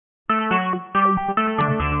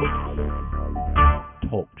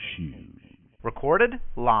Recorded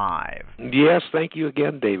live. Yes, thank you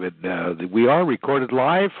again, David. We are recorded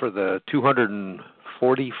live for the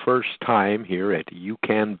 241st time here at You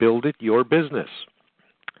Can Build It, Your Business.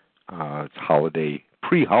 It's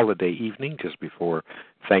pre-holiday evening, just before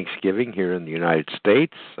Thanksgiving here in the United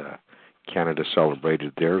States. Canada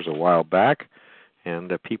celebrated theirs a while back,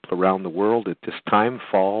 and people around the world at this time,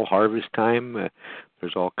 fall, harvest time,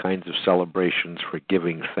 there's all kinds of celebrations for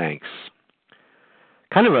giving thanks.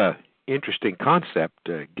 Kind of a interesting concept,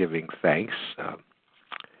 giving thanks. As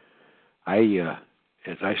I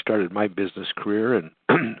started my business career and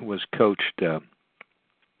was coached,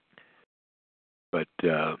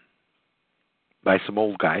 by some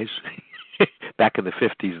old guys. Back in the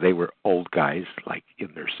 50s, they were old guys, like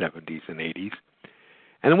in their 70s and 80s.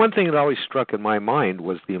 And the one thing that always struck in my mind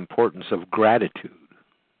was the importance of gratitude.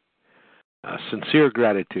 Sincere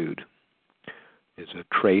gratitude is a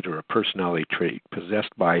trait or a personality trait possessed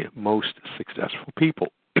by most successful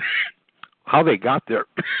people. How they got there,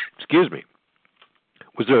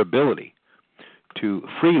 was their ability to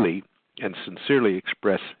freely and sincerely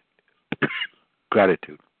express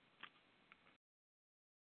gratitude.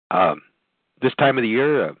 This time of the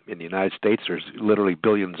year in the United States, there's literally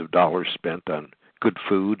billions of dollars spent on good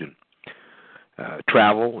food and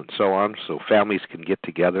travel and so on, so families can get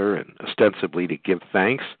together and ostensibly to give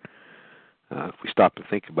thanks. If we stop and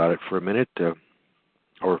think about it for a minute,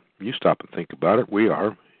 or you stop and think about it, we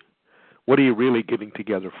are. What are you really getting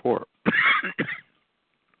together for?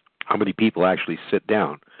 How many people actually sit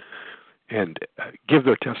down and give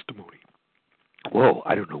their testimony? Whoa,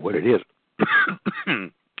 I don't know what it is.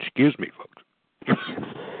 Excuse me, folks.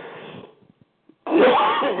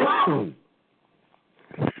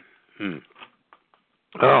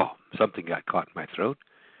 Oh, something got caught in my throat.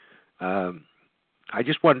 I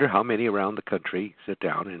just wonder how many around the country sit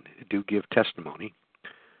down and do give testimony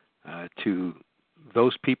to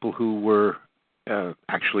those people who were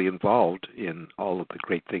actually involved in all of the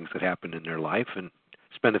great things that happened in their life and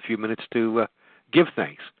spend a few minutes to give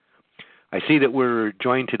thanks. I see that we're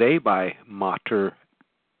joined today by Mater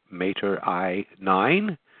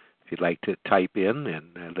I9. If you'd like to type in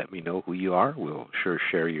and let me know who you are, we'll sure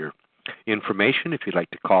share your information. If you'd like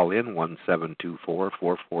to call in,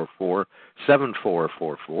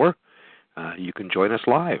 1-724-444-7444. You can join us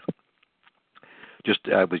live.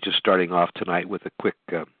 I was just starting off tonight with a quick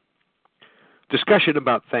discussion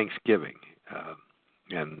about Thanksgiving.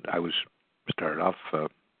 And I started off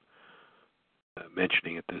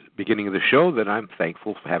mentioning at the beginning of the show that I'm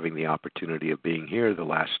thankful for having the opportunity of being here the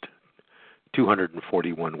last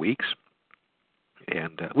 241 weeks.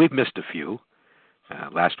 And we've missed a few.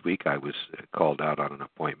 Last week I was called out on an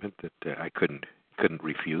appointment that I couldn't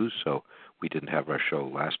refuse, so we didn't have our show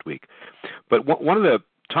last week. But one of the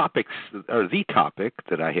topics, or the topic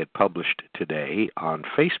that I had published today on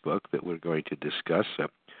Facebook that we're going to discuss,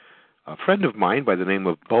 a friend of mine by the name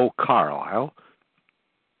of Bo Carlisle,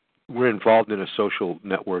 we're involved in a social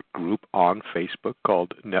network group on Facebook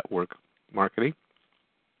called Network Marketing.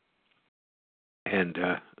 And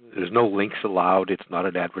there's no links allowed. It's not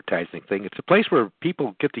an advertising thing. It's a place where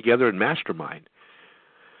people get together and mastermind.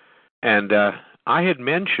 And I had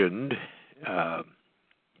mentioned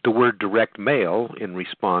the word direct mail in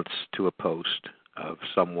response to a post of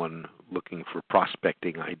someone looking for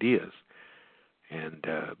prospecting ideas. And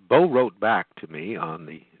Bo wrote back to me on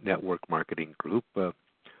the network marketing group,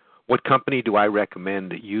 what company do I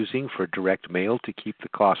recommend using for direct mail to keep the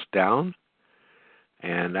cost down?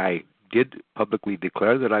 And I did publicly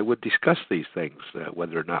declare that I would discuss these things,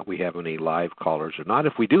 whether or not we have any live callers or not.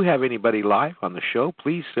 If we do have anybody live on the show,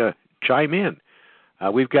 please chime in.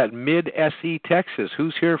 We've got Mid-SE, Texas.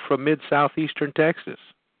 Who's here from Mid-Southeastern Texas?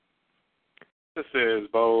 This is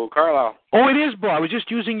Bo Carlisle. Oh, it is Bo. I was just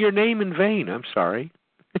using your name in vain. I'm sorry.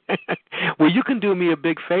 Well, you can do me a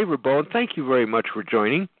big favor, Bo, and thank you very much for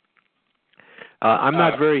joining. I'm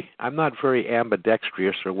not very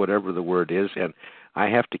ambidextrous or whatever the word is, and I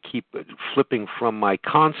have to keep flipping from my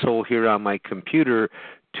console here on my computer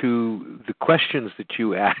to the questions that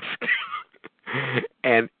you ask.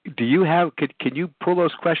 And do you have? Can you pull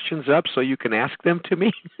those questions up so you can ask them to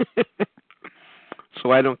me,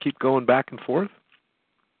 so I don't keep going back and forth?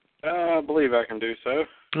 I believe I can do so.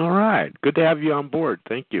 All right. Good to have you on board.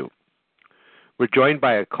 Thank you. We're joined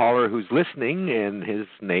by a caller who's listening, and his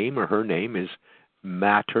name or her name is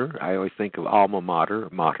Mater. I always think of alma mater,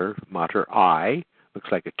 Mater I. Looks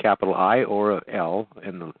like a capital I or a L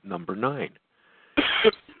and the number 9.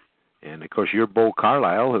 And, of course, you're Bo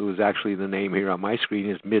Carlisle, who is actually the name here on my screen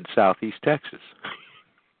is Mid-Southeast Texas.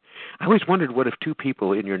 I always wondered what if two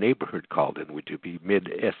people in your neighborhood called in. Would you be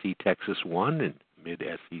Mid-SE Texas 1 and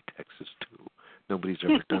Mid-SE, Texas, too. Nobody's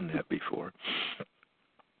ever done that before.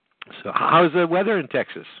 So how's the weather in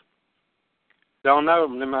Texas? Don't know.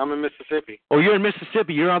 I'm in Mississippi. Oh, you're in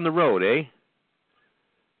Mississippi. You're on the road, eh?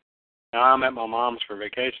 I'm at my mom's for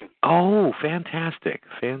vacation. Oh, fantastic.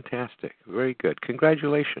 Fantastic. Very good.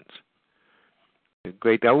 Congratulations.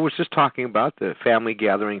 Great. I was just talking about the family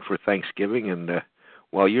gathering for Thanksgiving, and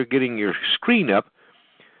while you're getting your screen up,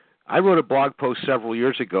 I wrote a blog post several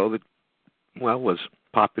years ago that, was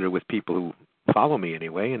popular with people who follow me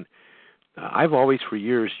anyway, and I've always for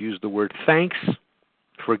years used the word thanks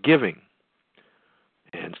for giving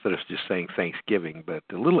instead of just saying Thanksgiving, but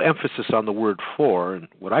a little emphasis on the word for, and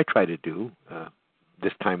what I try to do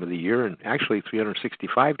this time of the year, and actually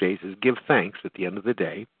 365 days, is give thanks at the end of the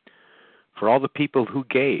day for all the people who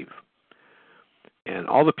gave. And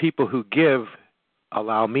all the people who give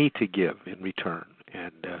allow me to give in return.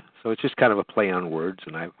 And so it's just kind of a play on words,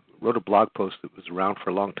 and I wrote a blog post that was around for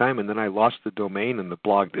a long time, and then I lost the domain and the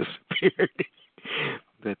blog disappeared.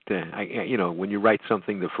 But, when you write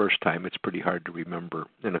something the first time, it's pretty hard to remember.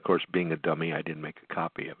 And, of course, being a dummy, I didn't make a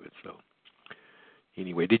copy of it. So,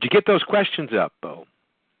 anyway, did you get those questions up, Bo?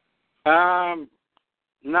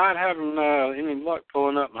 Not having any luck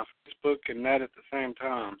pulling up my Facebook and that at the same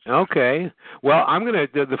time. Okay. Well,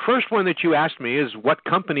 the first one that you asked me is, what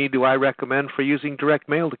company do I recommend for using direct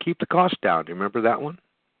mail to keep the cost down? Do you remember that one?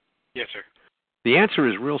 Yes, sir. The answer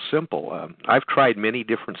is real simple. I've tried many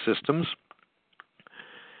different systems,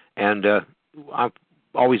 and I've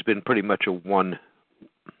always been pretty much a one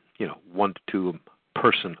to two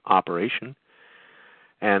person operation.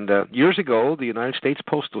 And years ago, the United States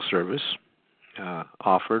Postal Service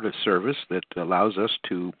offered a service that allows us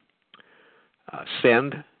to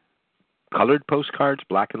send colored postcards,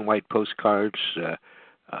 black and white postcards,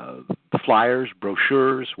 flyers,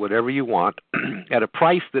 brochures, whatever you want, at a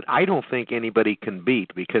price that I don't think anybody can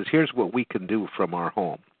beat, because here's what we can do from our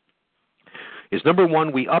home. Is number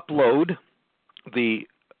one, we upload the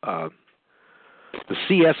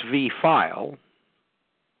CSV file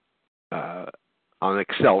on an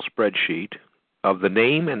Excel spreadsheet of the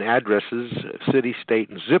name and addresses, city, state,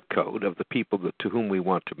 and zip code of the people to whom we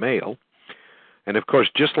want to mail. And, of course,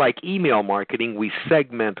 just like email marketing, we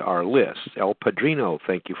segment our lists. El Padrino,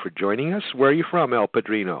 thank you for joining us. Where are you from, El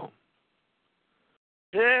Padrino?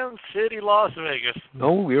 Down City, Las Vegas.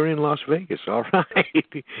 Oh, you're in Las Vegas. All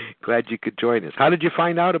right. Glad you could join us. How did you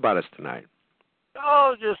find out about us tonight?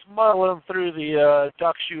 Oh, just muddling through the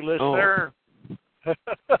talk shoe list there.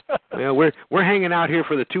 Well, we're hanging out here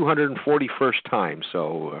for the 241st time,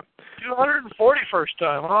 so 241st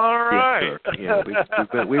time. All right. Yes, sir.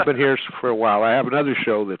 Yeah, we've been here for a while. I have another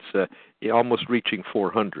show that's almost reaching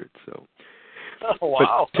 400. So. Oh,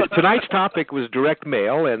 wow. But tonight's topic was direct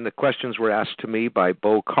mail, and the questions were asked to me by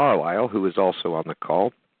Bo Carlisle, who is also on the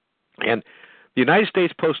call. And the United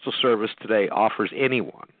States Postal Service today offers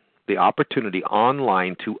anyone the opportunity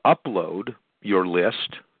online to upload your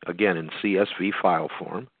list, again in CSV file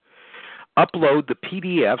form, upload the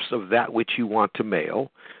PDFs of that which you want to mail.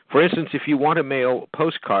 For instance, if you want to mail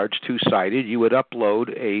postcards two-sided, you would upload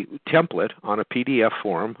a template on a PDF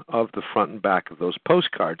form of the front and back of those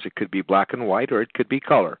postcards. It could be black and white, or it could be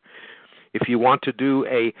color. If you want to do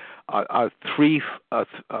a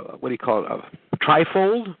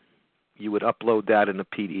trifold, you would upload that in a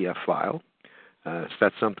PDF file. So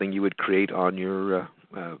that's something you would create on your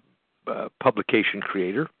publication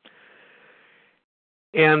creator.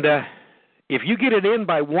 And if you get it in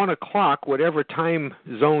by 1 o'clock, whatever time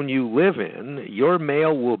zone you live in, your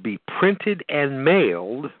mail will be printed and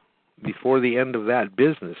mailed before the end of that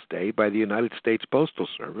business day by the United States Postal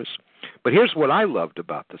Service. But here's what I loved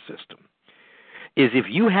about the system, is if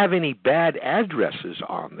you have any bad addresses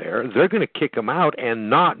on there, they're going to kick them out and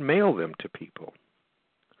not mail them to people.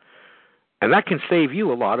 And that can save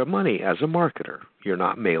you a lot of money as a marketer. You're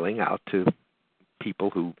not mailing out to people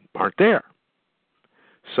who aren't there.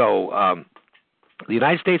 So the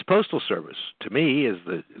United States Postal Service, to me, is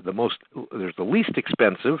there's the least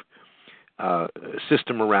expensive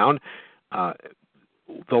system around.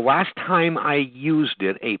 The last time I used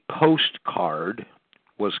it, a postcard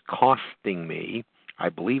was costing me, I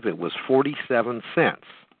believe it was 47 cents.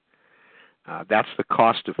 That's the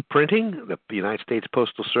cost of printing. The United States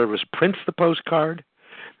Postal Service prints the postcard.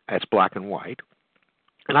 That's black and white.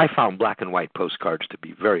 And I found black and white postcards to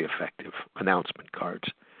be very effective announcement cards.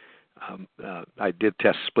 I did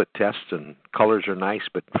split tests, and colors are nice,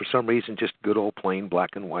 but for some reason, just good old plain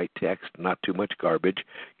black and white text, not too much garbage.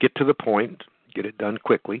 Get to the point, get it done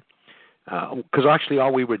quickly. Because actually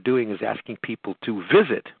all we were doing is asking people to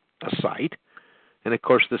visit a site And, of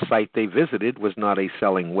course, the site they visited was not a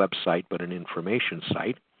selling website but an information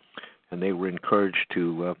site, and they were encouraged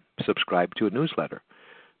to subscribe to a newsletter.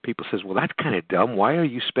 People says, well, that's kind of dumb. Why are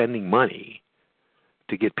you spending money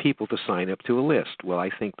to get people to sign up to a list? Well, I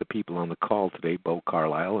think the people on the call today, Bo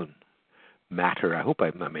Carlisle and Matter, I hope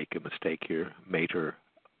I'm not making a mistake here, Mater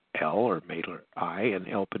L or Mater I and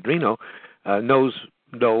El Padrino, know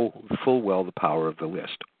full well the power of the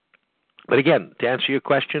list. But again, to answer your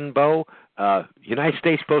question, Bo, United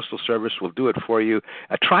States Postal Service will do it for you.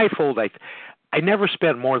 A trifold, I never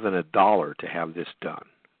spent more than $1 to have this done.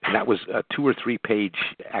 And that was a 2 or 3 page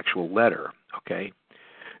actual letter, okay?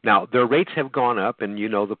 Now, their rates have gone up, and you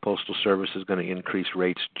know the Postal Service is going to increase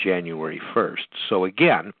rates January 1st. So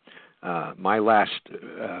again, my last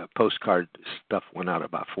postcard stuff went out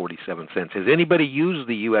about 47 cents. Has anybody used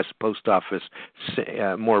the U.S. Post Office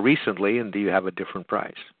more recently, and do you have a different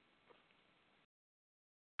price?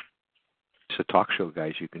 It's a talk show,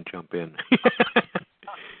 guys. You can jump in.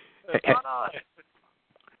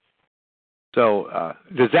 So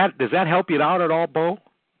does that help you out at all, Bo?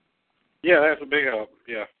 Yeah, that's a big help,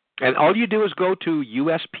 yeah. And all you do is go to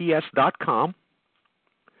USPS.com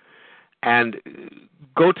and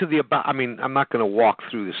go to the about. I mean, I'm not going to walk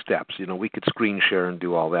through the steps. You know, we could screen share and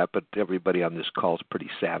do all that, but everybody on this call is pretty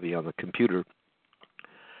savvy on the computer.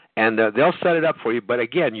 And they'll set it up for you. But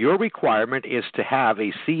again, your requirement is to have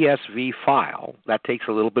a CSV file. That takes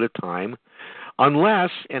a little bit of time.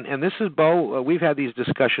 Unless, and this is, Bo, we've had these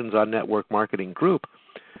discussions on Network Marketing Group.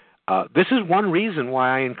 This is one reason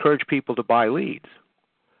why I encourage people to buy leads.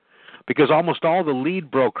 Because almost all the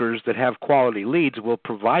lead brokers that have quality leads will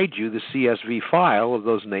provide you the CSV file of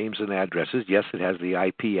those names and addresses. Yes, it has the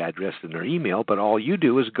IP address in their email, but all you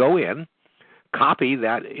do is go in, copy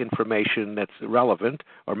that information that's relevant,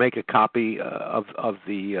 or make a copy of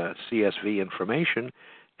the CSV information,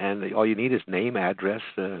 and all you need is name, address,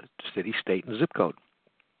 city, state, and zip code.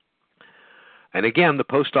 And again, the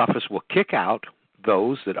post office will kick out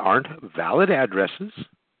those that aren't valid addresses,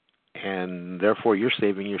 and therefore you're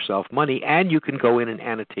saving yourself money, and you can go in and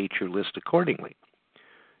annotate your list accordingly.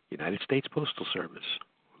 United States Postal Service.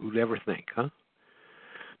 Who'd ever think, huh?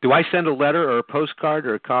 Do I send a letter or a postcard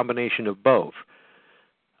or a combination of both?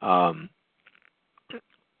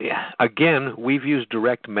 Again, we've used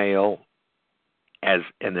direct mail as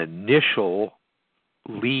an initial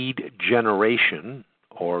lead generation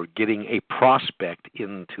or getting a prospect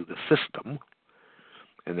into the system.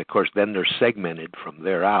 And, of course, then they're segmented from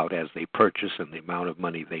there out as they purchase, and the amount of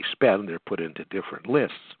money they spend, they're put into different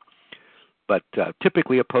lists. But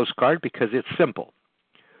typically a postcard because it's simple.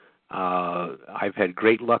 I've had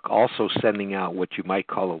great luck also sending out what you might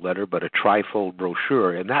call a letter, but a trifold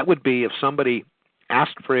brochure. And that would be if somebody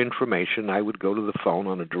asked for information, I would go to the phone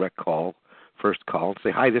on a direct call, first call, and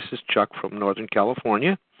say, hi, this is Chuck from Northern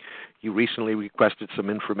California. You recently requested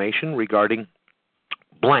some information regarding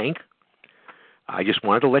blank. I just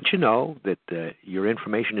wanted to let you know that your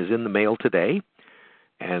information is in the mail today.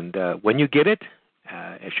 And when you get it,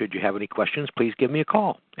 should you have any questions, please give me a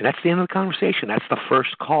call. And that's the end of the conversation. That's the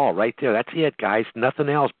first call right there. That's it, guys. Nothing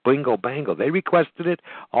else. Bingo, bango. They requested it.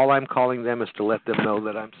 All I'm calling them is to let them know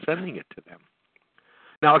that I'm sending it to them.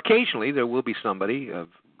 Now, occasionally there will be somebody of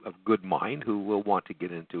good mind who will want to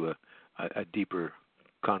get into a deeper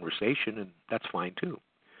conversation, and that's fine too.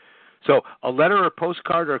 So a letter or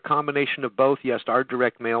postcard or a combination of both, yes, our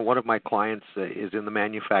direct mail. One of my clients is in the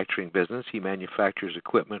manufacturing business. He manufactures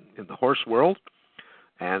equipment in the horse world.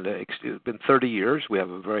 And it's been 30 years. We have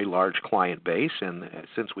a very large client base, and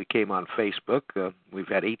since we came on Facebook, we've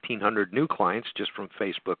had 1,800 new clients just from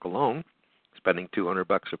Facebook alone, spending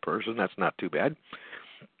 $200 a person. That's not too bad.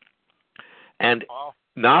 And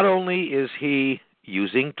not only is he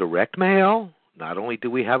using direct mail, not only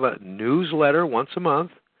do we have a newsletter once a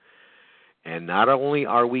month, and not only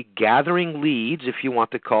are we gathering leads, if you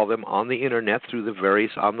want to call them, on the Internet through the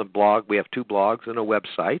various, on the blog, we have 2 blogs and a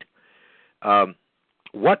website.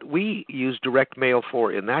 What we use direct mail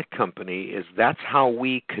for in that company is that's how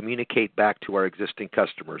we communicate back to our existing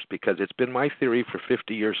customers, because it's been my theory for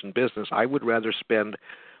 50 years in business. I would rather spend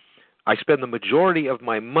the majority of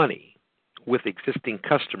my money with existing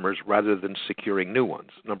customers rather than securing new ones.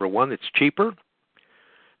 Number one, it's cheaper.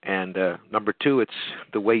 And number 2, it's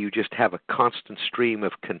the way you just have a constant stream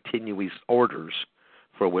of continuous orders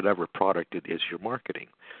for whatever product it is you're marketing.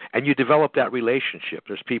 And you develop that relationship.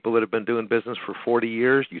 There's people that have been doing business for 40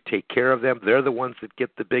 years. You take care of them. They're the ones that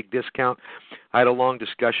get the big discount. I had a long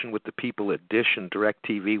discussion with the people at Dish and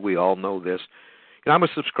DirecTV. We all know this. And I'm a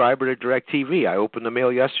subscriber to DirecTV. I opened the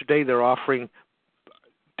mail yesterday. They're offering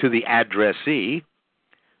to the addressee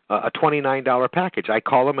a $29 package. I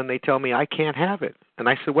call them and they tell me I can't have it. And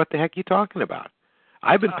I said, what the heck are you talking about?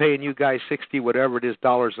 I've been paying you guys $60 whatever it is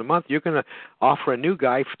dollars a month. You're going to offer a new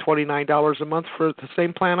guy for $29 a month for the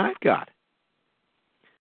same plan I've got.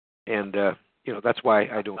 And that's why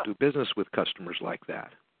I don't do business with customers like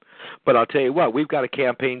that. But I'll tell you what, we've got a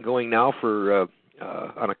campaign going now for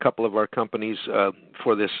on a couple of our companies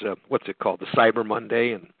for this, what's it called, the Cyber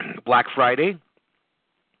Monday and Black Friday.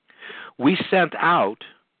 We sent out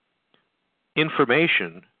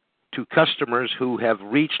information to customers who have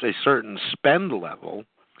reached a certain spend level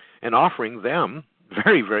and offering them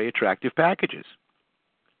very, very attractive packages.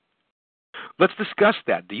 Let's discuss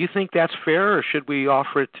that. Do you think that's fair, or should we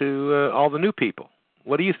offer it to all the new people?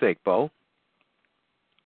 What do you think, Bo?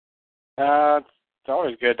 It's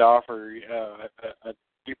always good to offer a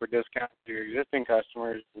deeper discount to your existing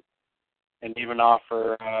customers, and even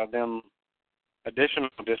offer them additional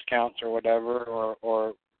discounts or whatever,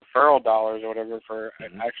 or referral dollars or whatever for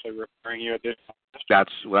actually referring you additional customers.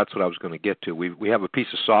 That's what I was going to get to. We have a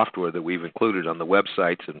piece of software that we've included on the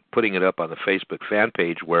websites and putting it up on the Facebook fan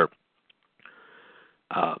page where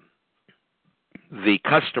the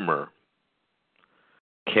customer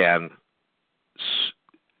can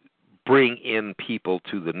bring in people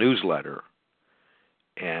to the newsletter,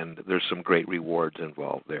 and there's some great rewards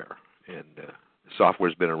involved there. And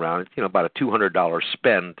software's been around. It's about a $200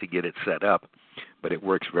 spend to get it set up, but it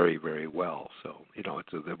works very, very well. So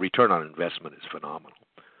the return on investment is phenomenal.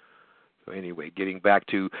 So anyway, getting back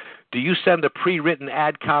to, do you send a pre-written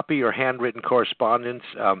ad copy or handwritten correspondence?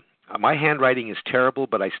 My handwriting is terrible,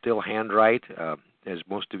 but I still handwrite. As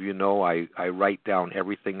most of you know, I write down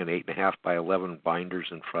everything in 8.5 by 11 binders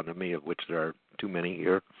in front of me, of which there are too many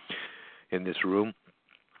here in this room.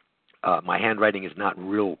 My handwriting is not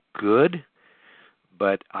real good,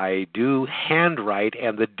 but I do handwrite,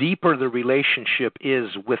 and the deeper the relationship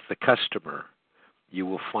is with the customer, you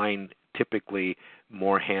will find typically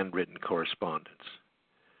more handwritten correspondence.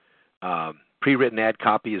 Pre-written ad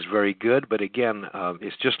copy is very good, but again,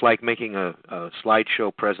 it's just like making a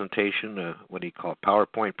slideshow presentation, what do you call it,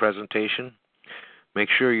 PowerPoint presentation. Make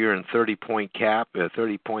sure you're in 30-point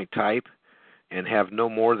 30-point type, and have no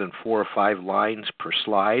more than 4 or 5 lines per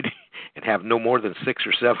slide, and have no more than 6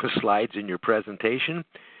 or 7 slides in your presentation.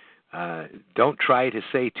 Don't try to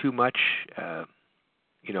say too much,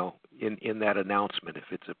 in that announcement if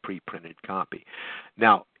it's a pre-printed copy.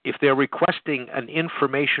 Now, if they're requesting an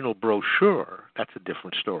informational brochure, that's a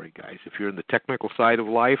different story, guys. If you're in the technical side of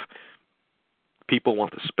life, people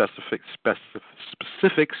want the specifics,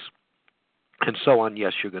 and so on.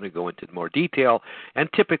 Yes, you're going to go into more detail, and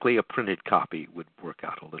typically a printed copy would work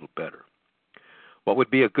out a little better. What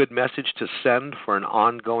would be a good message to send for an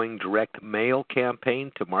ongoing direct mail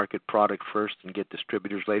campaign to market product first and get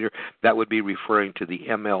distributors later? That would be referring to the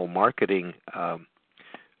ML marketing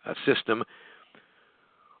system.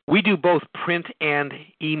 We do both print and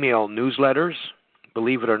email newsletters.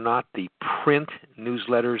 Believe it or not, the print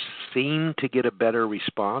newsletters seem to get a better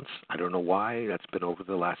response. I don't know why. That's been over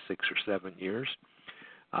the last 6 or 7 years.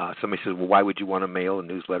 Somebody says, well, why would you want to mail a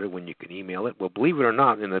newsletter when you can email it? Well, believe it or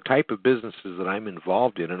not, in the type of businesses that I'm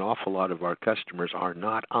involved in, an awful lot of our customers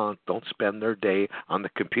don't spend their day on the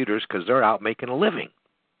computers because they're out making a living.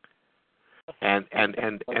 And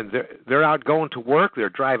they're out going to work, they're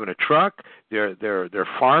driving a truck, they're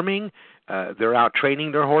farming, they're out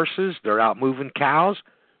training their horses, they're out moving cows.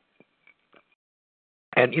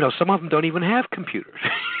 And some of them don't even have computers.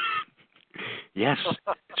 Yes,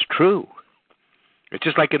 it's true. It's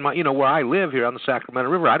just like in my, where I live here on the Sacramento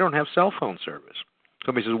River, I don't have cell phone service.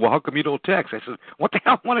 Somebody says, well, how come you don't text? I said, what the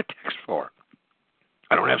hell do I want to text for?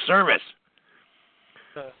 I don't have service.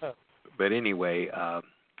 But anyway,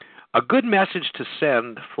 a good message to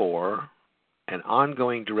send for an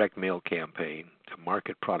ongoing direct mail campaign to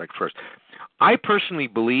market product first. I personally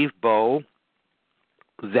believe, Bo,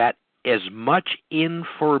 that as much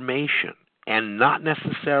information, and not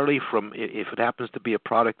necessarily from, if it happens to be a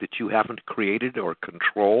product that you haven't created or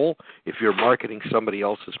control, if you're marketing somebody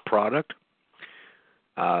else's product,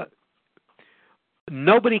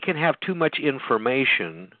 nobody can have too much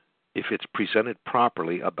information if it's presented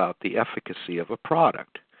properly about the efficacy of a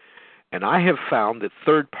product. And I have found that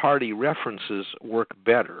third-party references work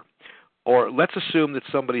better. Or let's assume that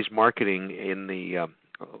somebody's marketing in the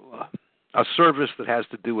a service that has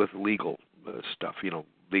to do with legal stuff,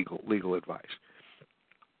 legal advice.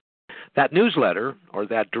 That newsletter or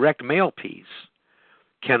that direct mail piece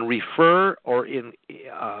can refer or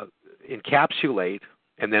encapsulate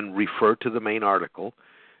and then refer to the main article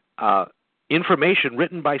information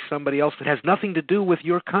written by somebody else that has nothing to do with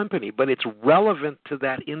your company, but it's relevant to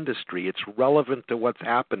that industry. It's relevant to what's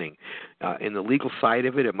happening. In the legal side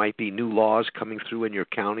of it, it might be new laws coming through in your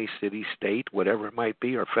county, city, state, whatever it might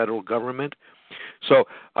be, or federal government. So,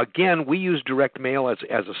 again, we use direct mail as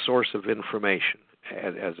a source of information,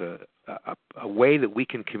 as a way that we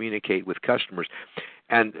can communicate with customers.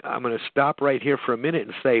 And I'm going to stop right here for a minute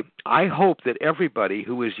and say, I hope that everybody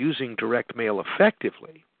who is using direct mail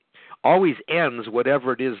effectively always ends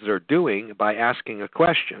whatever it is they're doing by asking a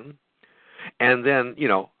question. And then,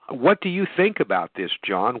 what do you think about this,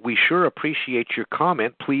 John? We sure appreciate your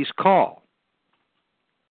comment. Please call.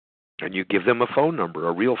 And you give them a phone number,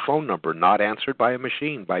 a real phone number, not answered by a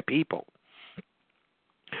machine, by people.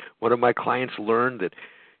 One of my clients learned that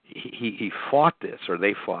he fought this, or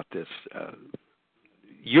they fought this,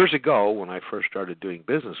 years ago, when I first started doing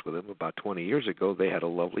business with them, about 20 years ago, they had a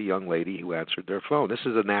lovely young lady who answered their phone. This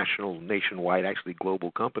is a nationwide, actually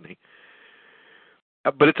global company.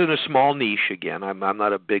 But it's in a small niche, again. I'm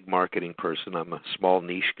not a big marketing person. I'm a small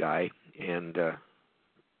niche guy. And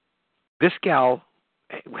this gal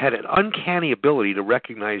had an uncanny ability to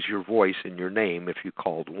recognize your voice and your name if you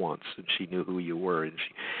called once, and she knew who you were,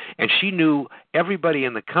 and she knew everybody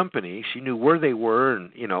in the company. She knew where they were,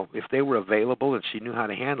 and if they were available, and she knew how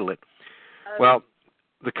to handle it. Well,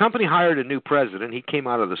 the company hired a new president. He came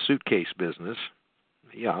out of the suitcase business,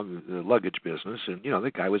 the luggage business, and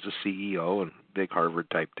the guy was a CEO and big Harvard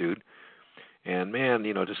type dude. And man,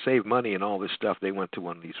 to save money and all this stuff, they went to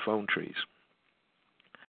one of these phone trees.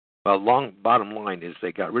 Well, bottom line is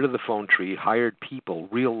they got rid of the phone tree, hired people,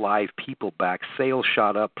 real live people back, sales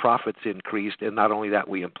shot up, profits increased, and not only that,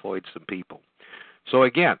 we employed some people. So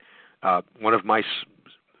again, one of my,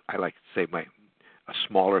 I like to say a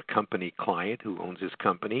smaller company client who owns his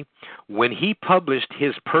company, when he published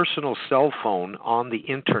his personal cell phone on the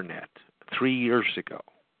internet 3 years ago,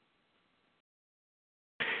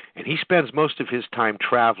 and he spends most of his time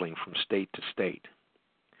traveling from state to state,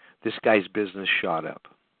 this guy's business shot up.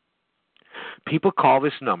 People call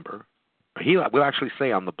this number. He will actually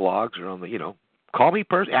say on the blogs or on the, call me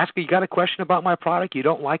person. Ask me, you got a question about my product? You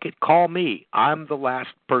don't like it? Call me. I'm the last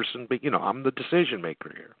person, but I'm the decision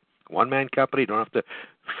maker here. One-man company, don't have to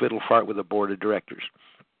fiddle fart with a board of directors.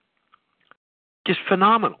 Just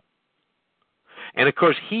phenomenal. And of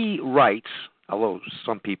course, he writes, although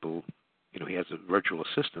some people, he has virtual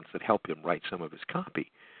assistants that help him write some of his copy,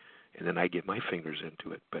 and then I get my fingers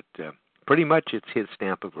into it. But pretty much it's his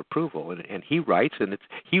stamp of approval, and he writes, and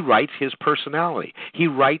he writes his personality. He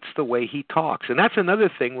writes the way he talks. And that's another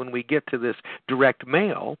thing when we get to this direct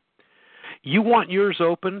mail. You want yours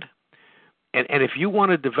opened, and if you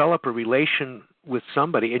want to develop a relation with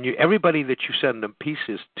somebody, and everybody that you send them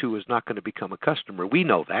pieces to is not going to become a customer. We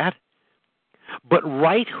know that. But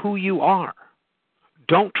write who you are.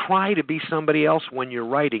 Don't try to be somebody else when you're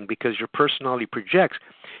writing, because your personality projects.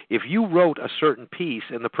 If you wrote a certain piece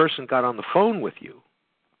and the person got on the phone with you,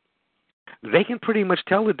 they can pretty much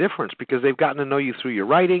tell the difference because they've gotten to know you through your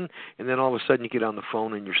writing, and then all of a sudden you get on the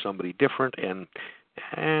phone and you're somebody different, and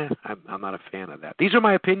I'm not a fan of that. These are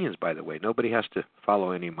my opinions, by the way. Nobody has to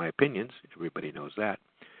follow any of my opinions. Everybody knows that.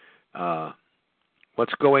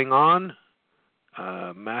 What's going on?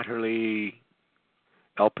 Matt Hurley,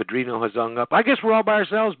 El Padrino has hung up. I guess we're all by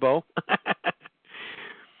ourselves, Bo.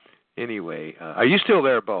 Anyway, are you still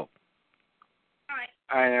there, Bo?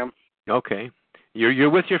 I am. Okay. You're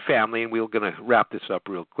with your family, and we're going to wrap this up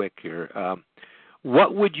real quick here.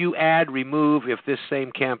 What would you add, remove if this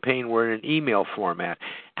same campaign were in an email format?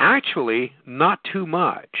 Actually, not too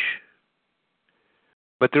much.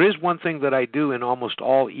 But there is one thing that I do in almost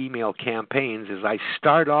all email campaigns is I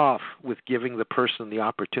start off with giving the person the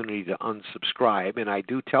opportunity to unsubscribe, and I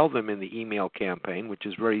do tell them in the email campaign, which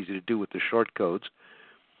is very easy to do with the short codes,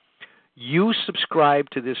 you subscribe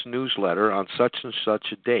to this newsletter on such and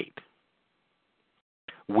such a date.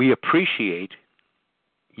 We appreciate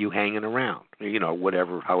you hanging around,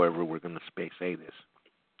 however we're going to say this.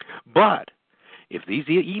 But if these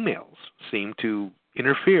emails seem to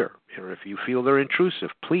interfere, or if you feel they're intrusive,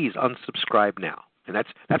 please unsubscribe now. And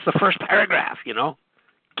that's the first paragraph,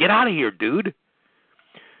 Get out of here, dude.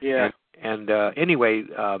 Yeah. And anyway,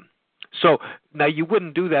 so now you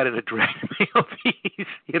wouldn't do that in a direct mail piece,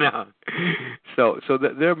 So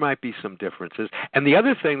there might be some differences. And the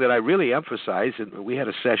other thing that I really emphasize, and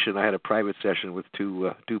I had a private session with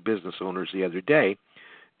two business owners the other day,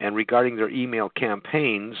 and regarding their email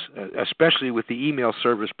campaigns, especially with the email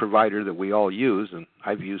service provider that we all use, and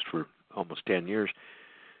I've used for almost 10 years,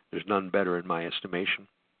 there's none better in my estimation.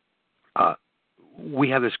 We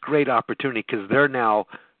have this great opportunity because they're now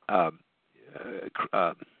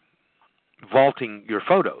vaulting your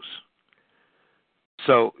photos.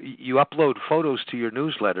 So you upload photos to your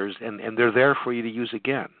newsletters, and they're there for you to use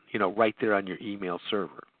again, right there on your email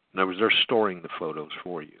server. In other words, they're storing the photos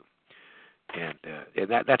for you. And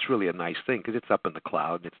that's really a nice thing because it's up in the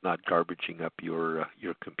cloud and it's not garbaging up your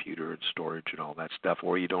computer and storage and all that stuff,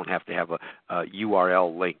 or you don't have to have a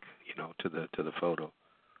URL link, to the photo.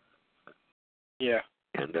 Yeah.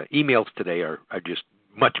 And emails today are just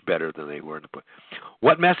much better than they were in the book.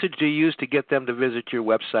 What message do you use to get them to visit your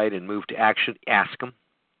website and move to action? Ask them.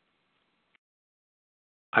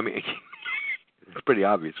 I mean, it's pretty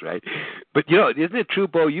obvious, right? But, isn't it true,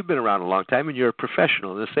 Bo, you've been around a long time and you're a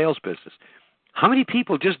professional in the sales business. How many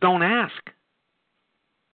people just don't ask?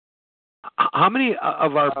 How many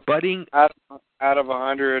of our budding... Out of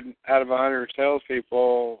 100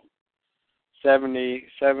 salespeople, 70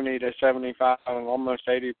 to 75, almost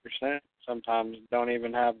 80% sometimes don't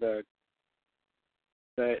even have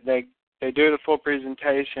they do the full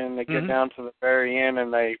presentation, they get down to the very end,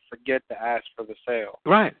 and they forget to ask for the sale.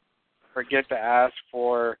 Right. Forget to ask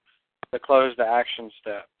for the close to action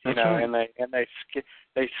step. That's right. And they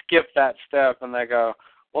skip that step, and they go,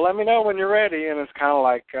 well, let me know when you're ready. And it's kind of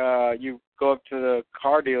like you go up to the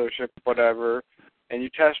car dealership, whatever, and you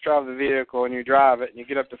test drive the vehicle, and you drive it, and you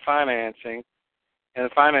get up to financing, and the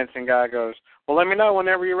financing guy goes, well, let me know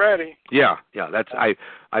whenever you're ready. Yeah, that's I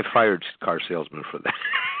fired car salesmen for that.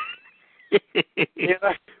 It's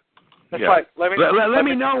like let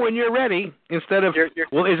me know when you're ready instead of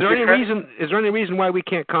well, is there any reason why we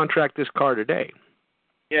can't contract this car today?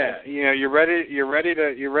 Yeah, you've already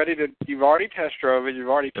test drove it, you've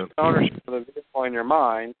already took ownership of the vehicle in your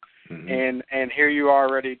mind, and here you are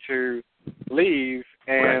ready to leave,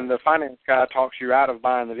 and the finance guy talks you out of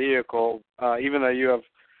buying the vehicle, even though you have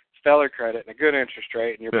stellar credit and a good interest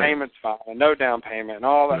rate, and your payment's fine, and no down payment, and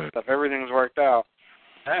all that stuff. Everything's worked out.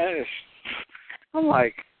 I'm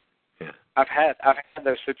like, I've had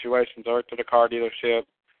those situations. I worked at a car dealership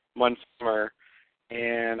one summer,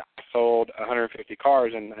 and I sold 150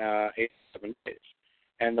 cars in 7 days.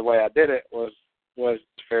 And the way I did it was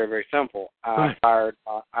very, very simple. I fired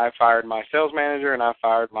my sales manager, and I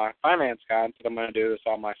fired my finance guy and said, I'm going to do this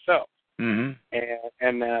all myself. And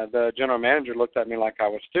the general manager looked at me like I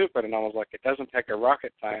was stupid, and I was like, it doesn't take a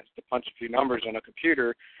rocket science to punch a few numbers on a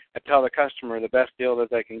computer and tell the customer the best deal that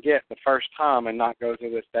they can get the first time and not go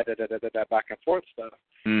through this back and forth stuff.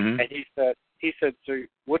 And he said, so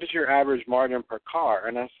what is your average margin per car?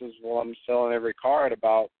 And I says, well, I'm selling every car at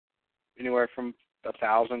about anywhere from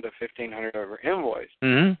 $1,000 to $1,500 over invoice.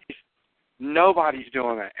 He said, nobody's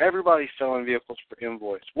doing that. Everybody's selling vehicles for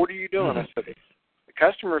invoice. What are you doing? I said, the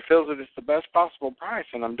customer feels that it's the best possible price,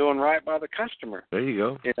 and I'm doing right by the customer. There you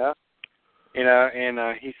go. And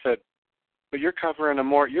he said, but you're covering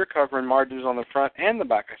margins on the front and the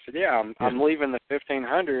back. I said, I'm leaving the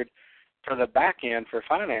 $1,500 for the back end for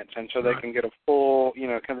finance, and so they can get a full,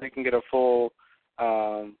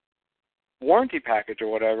 warranty package or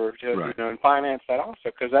whatever to, and finance that also,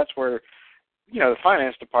 because that's where, the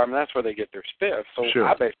finance department, that's where they get their spiff. So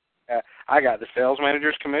I got the sales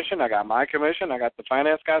manager's commission, I got my commission, I got the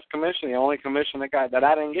finance guy's commission. The only commission that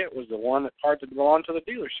I didn't get was the one that part that belonged to the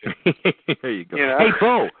dealership. There you go. Hey,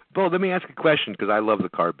 Bo, let me ask a question, because I love the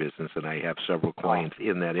car business and I have several clients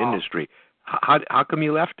in that industry. How come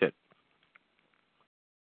you left it?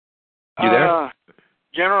 You there?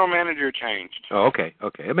 General manager changed. Oh, okay.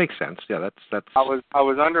 It makes sense. Yeah, that's. I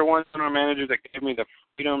was under one general manager that gave me the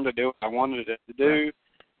freedom to do what I wanted to do.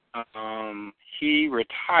 He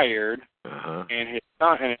retired, and his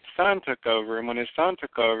son took over. And when his son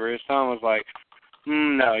took over, his son was like,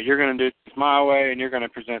 "No, you're going to do this my way, and you're going to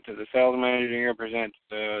present to the sales manager, and you're going to present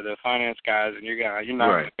to the finance guys, and you're not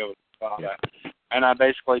going to go with all that." And I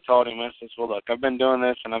basically told him, I said, "Well, look, I've been doing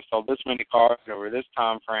this, and I've sold this many cars over this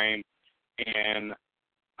time frame, and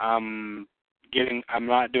I'm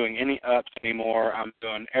not doing any ups anymore. I'm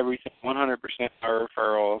doing everything 100% by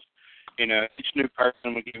referrals. Each new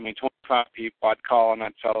person would give me 25 people. I'd call and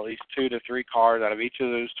I'd sell at least 2 to 3 cars out of each of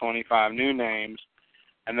those 25 new names.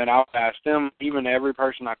 And then I'll ask them, even every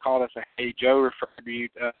person I called, I say, hey, Joe referred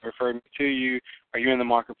me to you. Are you in the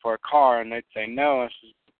market for a car? And they'd say, no. I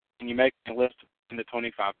said, can you make a list of 10 to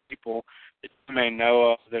 25 people that you may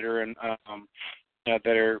know of that are that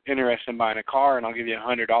are interested in buying a car, and I'll give you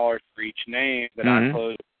 $100 for each name that I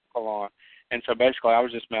close on. And so basically, I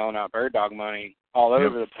was just mailing out bird dog money all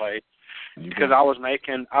over the place because I was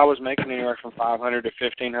making anywhere from $500 to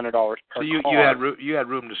 $1,500 per car. So you had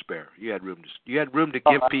room to spare. You had room to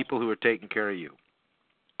give people who were taking care of you.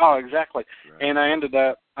 Oh, exactly. Right. And I ended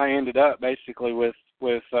up basically with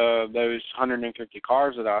those 150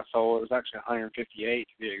 cars that I sold. It was actually 158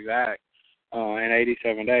 to be exact. in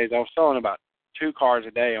 87 days. I was selling about 2 cars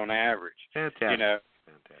a day on average. Fantastic. You know,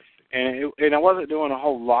 fantastic. And I wasn't doing a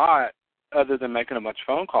whole lot other than making a bunch of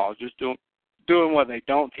phone calls, just doing what they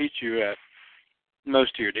don't teach you at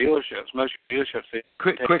most of your dealerships. Most of your dealerships.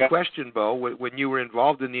 Quick question, Bo. When you were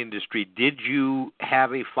involved in the industry, did you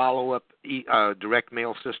have a follow-up direct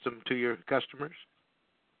mail system to your customers?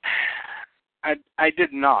 I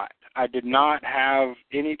did not. I did not have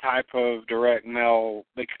any type of direct mail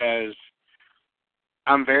because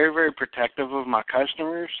I'm very, very protective of my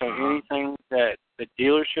customers. So anything that the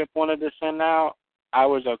dealership wanted to send out, I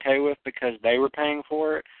was okay with because they were paying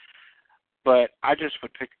for it. But I just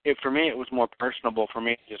would pick it. For me, it was more personable for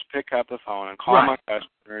me to just pick up the phone and call my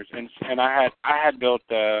customers. And I had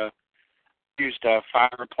used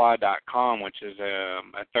firereply.com, which is a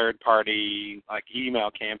third-party like email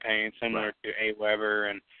campaign similar to AWeber,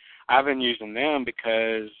 and I've been using them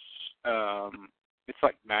because it's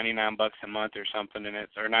like $99 a month or something, and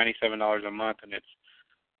or $97 a month, and it's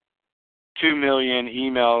 2 million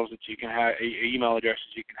emails that you can have, email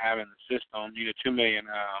addresses you can have in the system. 2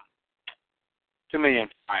 million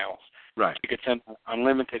files. Right. You could send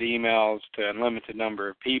unlimited emails to an unlimited number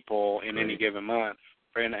of people in any given month,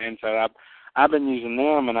 and so I've been using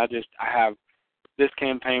them, and I have this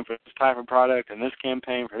campaign for this type of product and this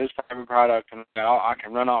campaign for this type of product, and I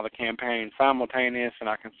can run all the campaigns simultaneous, and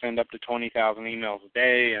I can send up to 20,000 emails a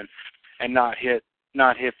day, and not hit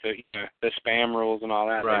the spam rules and all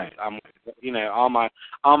that. Right.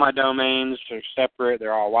 All my domains are separate.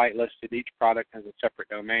 They're all whitelisted. Each product has a separate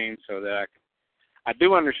domain, so that I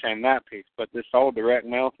do understand that piece. But this whole direct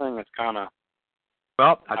mail thing is kind of.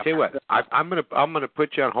 Well, I'll tell you what. I'm gonna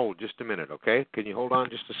put you on hold just a minute, okay? Can you hold on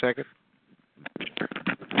just a second?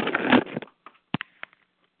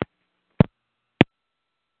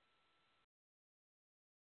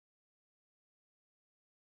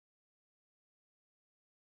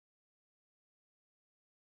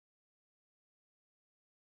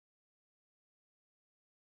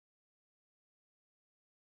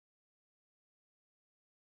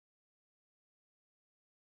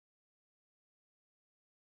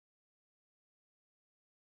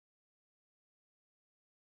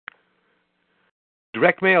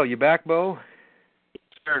 Direct mail, you back, Bo?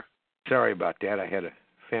 Sure. Sorry about that. I had a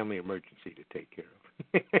family emergency to take care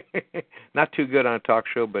of. Not too good on a talk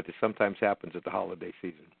show, but it sometimes happens at the holiday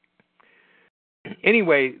season.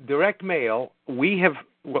 Anyway, direct mail,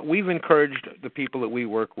 what we've encouraged the people that we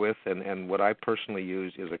work with, and what I personally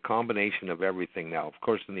use, is a combination of everything now. Of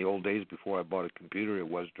course, in the old days, before I bought a computer, it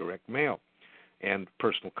was direct mail and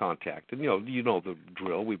personal contact. And you know the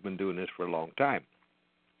drill. We've been doing this for a long time.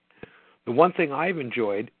 The one thing I've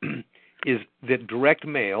enjoyed is that direct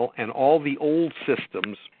mail and all the old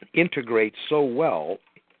systems integrate so well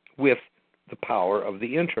with the power of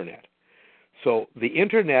the Internet. So the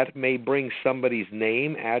Internet may bring somebody's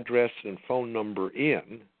name, address, and phone number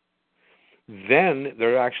in. Then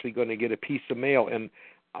they're actually going to get a piece of mail. And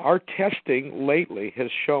our testing lately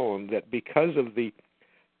has shown that because of the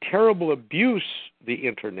terrible abuse the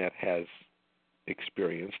Internet has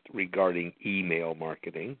experienced regarding email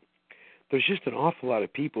marketing, there's just an awful lot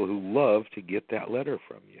of people who love to get that letter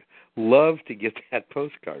from you, love to get that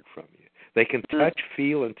postcard from you. They can touch,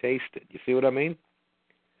 feel, and taste it. You see what I mean?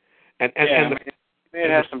 And it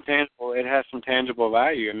has some tangible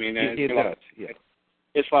value. I mean, it does. Yeah.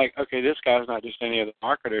 It's like, okay, this guy's not just any other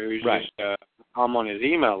marketer who's just I'm on his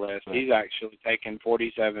email list. Right. He's actually taking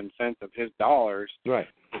 47 cents of his dollars. Right.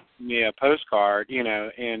 Me a postcard, and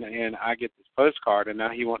I get this postcard, and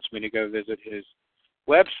now he wants me to go visit his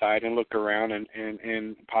website and look around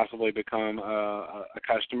and possibly become a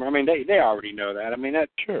customer. I mean, they already know that. I mean, that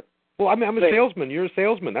sure. Well, I'm a salesman. You're a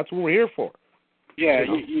salesman. That's what we're here for. Yeah,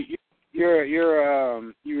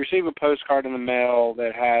 you receive a postcard in the mail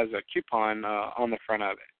that has a coupon on the front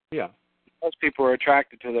of it. Yeah. Most people are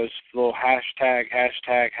attracted to those little hashtag,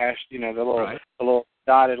 the little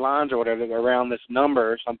dotted lines or whatever around this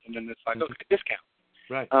number or something, and it's like, okay, discount.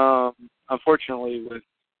 Right. Unfortunately, with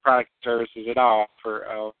product services at all,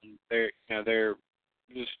 they're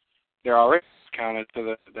already discounted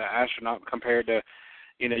to the astronaut compared to,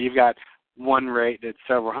 you've got one rate that's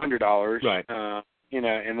several $100s, right.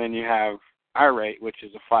 And then you have our rate, which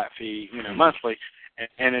is a flat fee, monthly,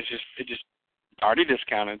 and it's already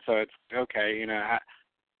discounted, so it's okay.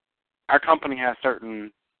 Our company has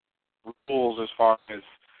certain rules as far as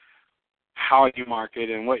how you market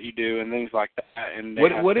and what you do and things like that. And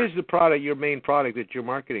what is the product, your main product that you're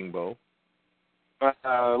marketing, Bo?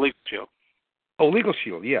 Legal Shield. Oh, Legal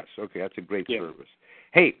Shield, yes. Okay, that's a great service.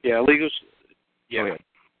 Hey. Yeah, Legal Shield. Yeah.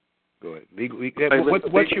 Go ahead.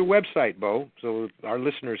 What's your website, Bo, so our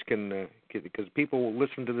listeners can because people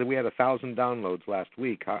listened to we had 1,000 downloads last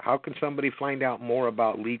week. How can somebody find out more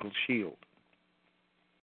about Legal Shield?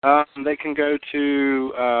 They can go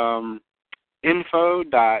to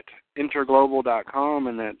info.interglobal.com,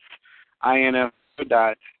 and that's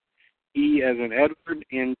info.e as in Edward,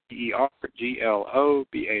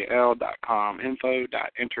 NTERGLOBAL.com,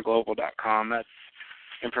 info.interglobal.com. That's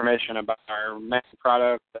information about our main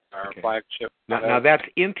product, our flagship product. Now that's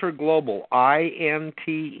Interglobal,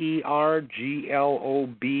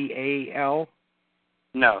 INTERGLOBAL?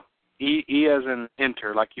 No, E as in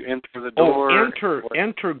enter, like you enter the door. Oh,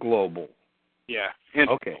 Interglobal. Yeah.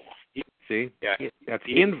 Okay. See? Yeah. That's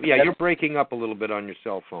you're breaking up a little bit on your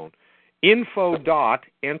cell phone.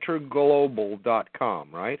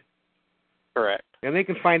 Info.interglobal.com, right? Correct. And they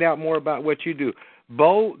can find out more about what you do.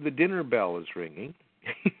 Bo, the dinner bell is ringing.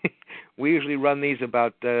 We usually run these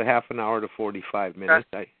about half an hour to 45 minutes.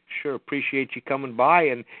 I sure appreciate you coming by,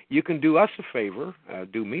 and you can do us a favor,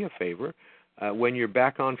 do me a favor, when you're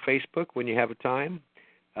back on Facebook, when you have a time,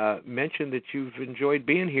 mention that you've enjoyed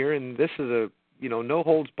being here, and this is no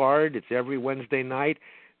holds barred. It's every Wednesday night.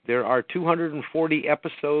 There are 240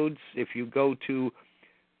 episodes. If you go to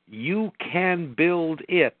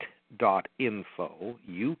youcanbuildit.info,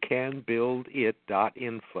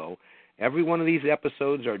 youcanbuildit.info, every one of these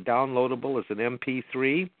episodes are downloadable as an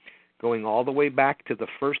MP3, going all the way back to the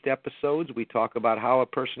first episodes. We talk about how a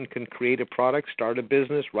person can create a product, start a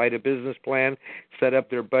business, write a business plan, set up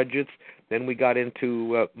their budgets. Then we got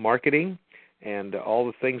into marketing and all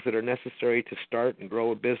the things that are necessary to start and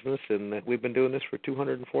grow a business, and we've been doing this for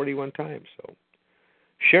 241 times. So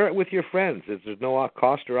share it with your friends. There's no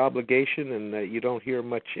cost or obligation, and you don't hear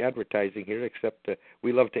much advertising here, except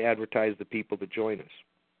we love to advertise the people that join us.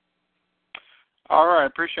 All right.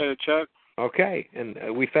 Appreciate it, Chuck. Okay, and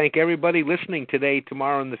we thank everybody listening today,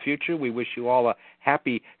 tomorrow, in the future. We wish you all a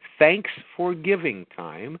happy Thanks for Giving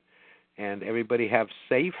time, and everybody have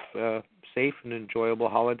safe and enjoyable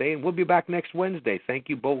holiday. And we'll be back next Wednesday. Thank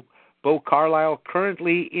you, Bo Carlisle,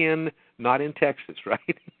 currently not in Texas,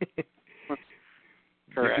 right?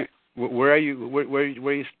 Correct. Where are you? Where are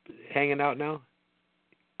you hanging out now?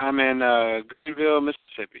 I'm in Greenville,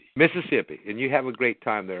 Mississippi. Mississippi, and you have a great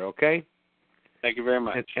time there. Okay. Thank you very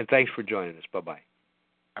much. And thanks for joining us. Bye-bye.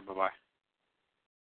 Bye-bye.